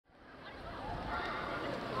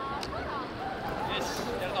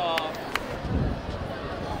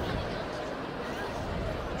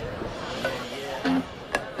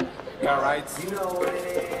lights. You know what it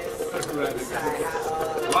is. 1, 2, 3,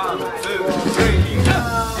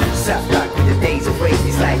 South Rock with the days of waste,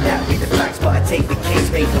 it's like that with the facts, but I take the case,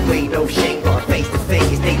 make the way, no shame, but I face to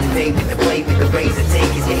face, day to day with the blade, with the razor, take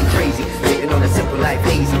it's getting crazy, sitting on a simple life,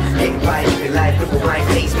 lazy, getting by, living life, look what mine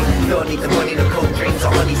pays me, don't need the money, no cold drinks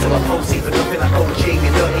or honey, so I post it for nothing like OJ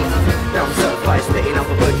and Donny. Now I'm certified, splitting off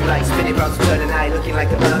a virtual light, spinning round to turn an eye, looking like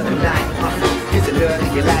a murder night. Here's a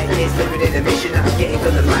learning you like this, living in a mission, I'm getting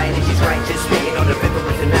from the mileage, it's righteous, spitting on the river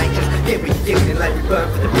with the nitrous, get what you give in life, we burn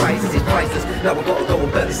for the prizes, it's priceless, now I gotta go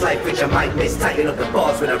and burn this life, which I might miss, tighten up the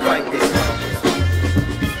bars when I write this.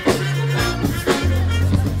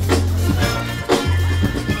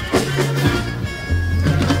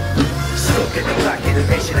 Stuck in the black in the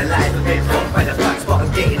mission alive, I've been fucked by the facts, but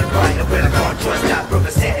I'm getting a right, and when I can't trust that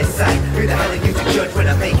brother set aside, who the hell are you to judge when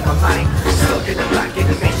I'm making my mind? Stuck in the black in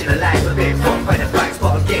the mission alive, I've been fucked by the facts,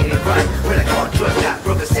 but I'm getting it right, when I can't trust that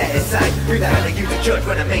brother set aside, who the hell are you to judge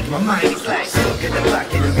when I'm making my mind? It's like stuck in the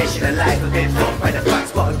black in the mission alive, I've been fucked by the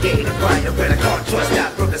facts, but I'm getting it right, and when I can't trust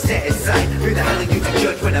that brother set aside, who the hell are you to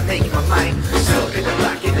judge when I'm making my mind? Stuck in the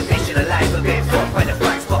black in the mission alive, I've been fucked by the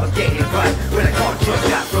facts, but I'm getting it right, when I can't trust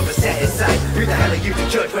that brother set aside, who the hell are you to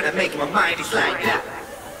judge when I'm making my mind? It's like that.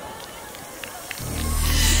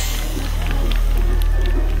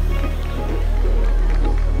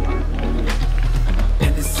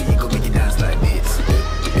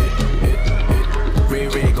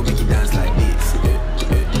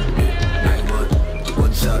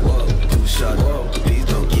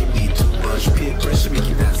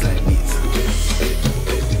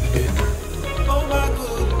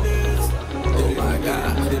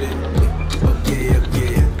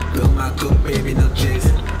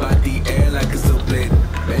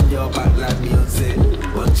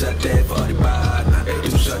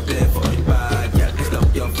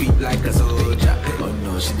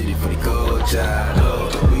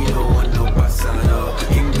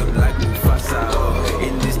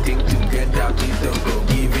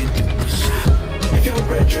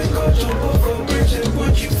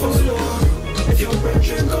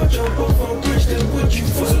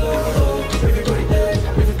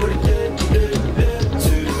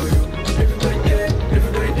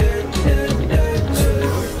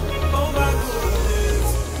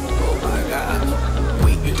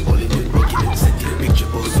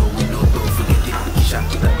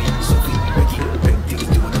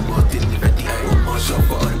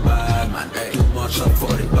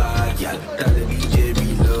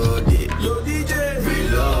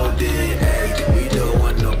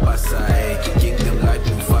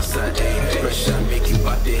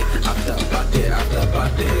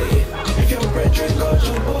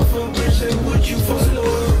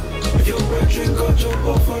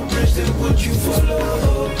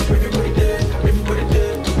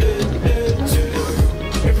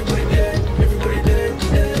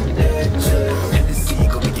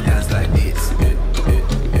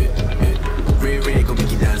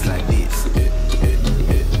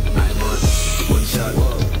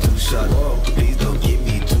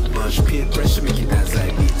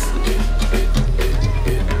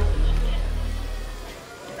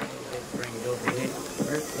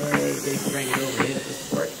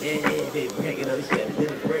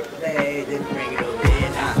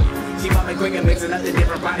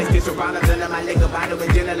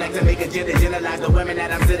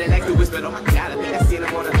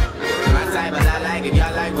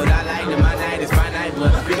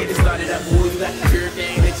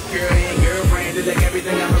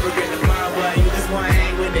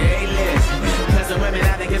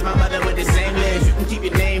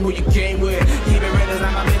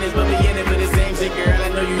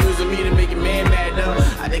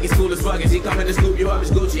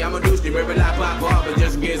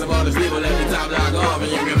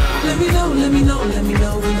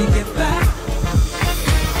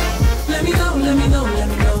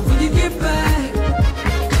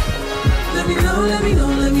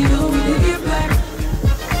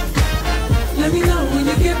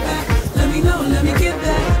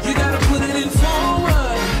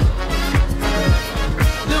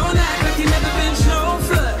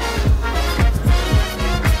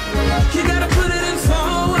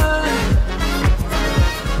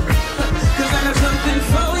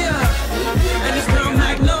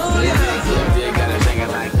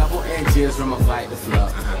 From a fight to flow,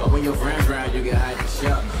 but when your friends round, you get hyped and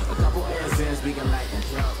show. A couple incense, we can light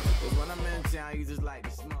control. Cause when I'm in town, you just like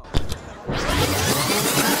to smoke.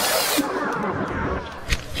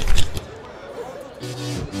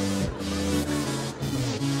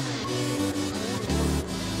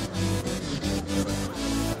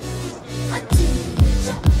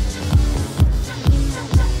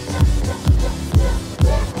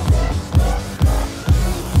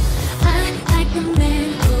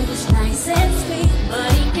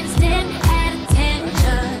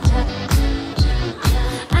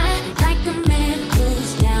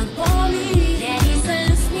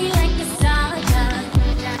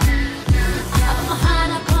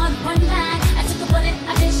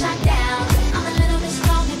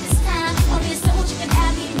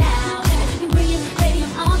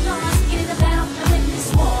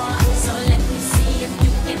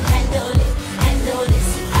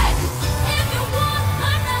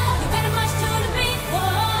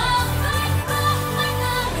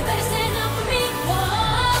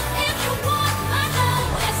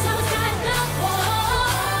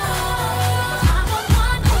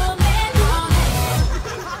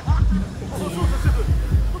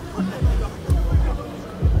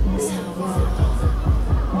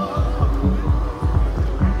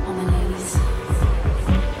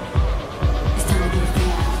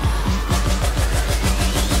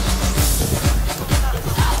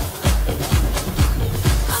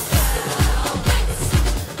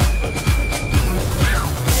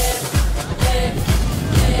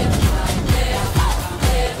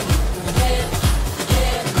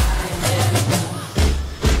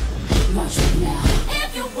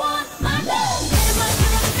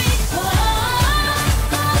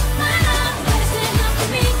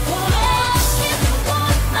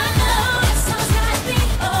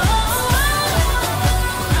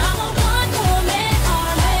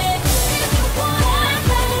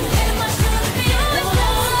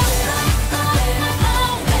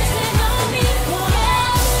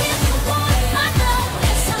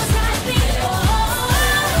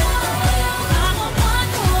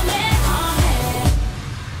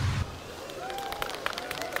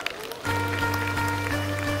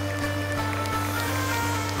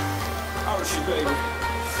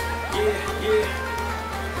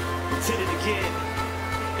 did it again.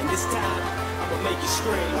 And this time, I'ma make you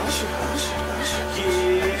scream.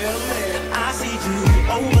 Yeah, man. I see you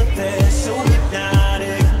over there, so now.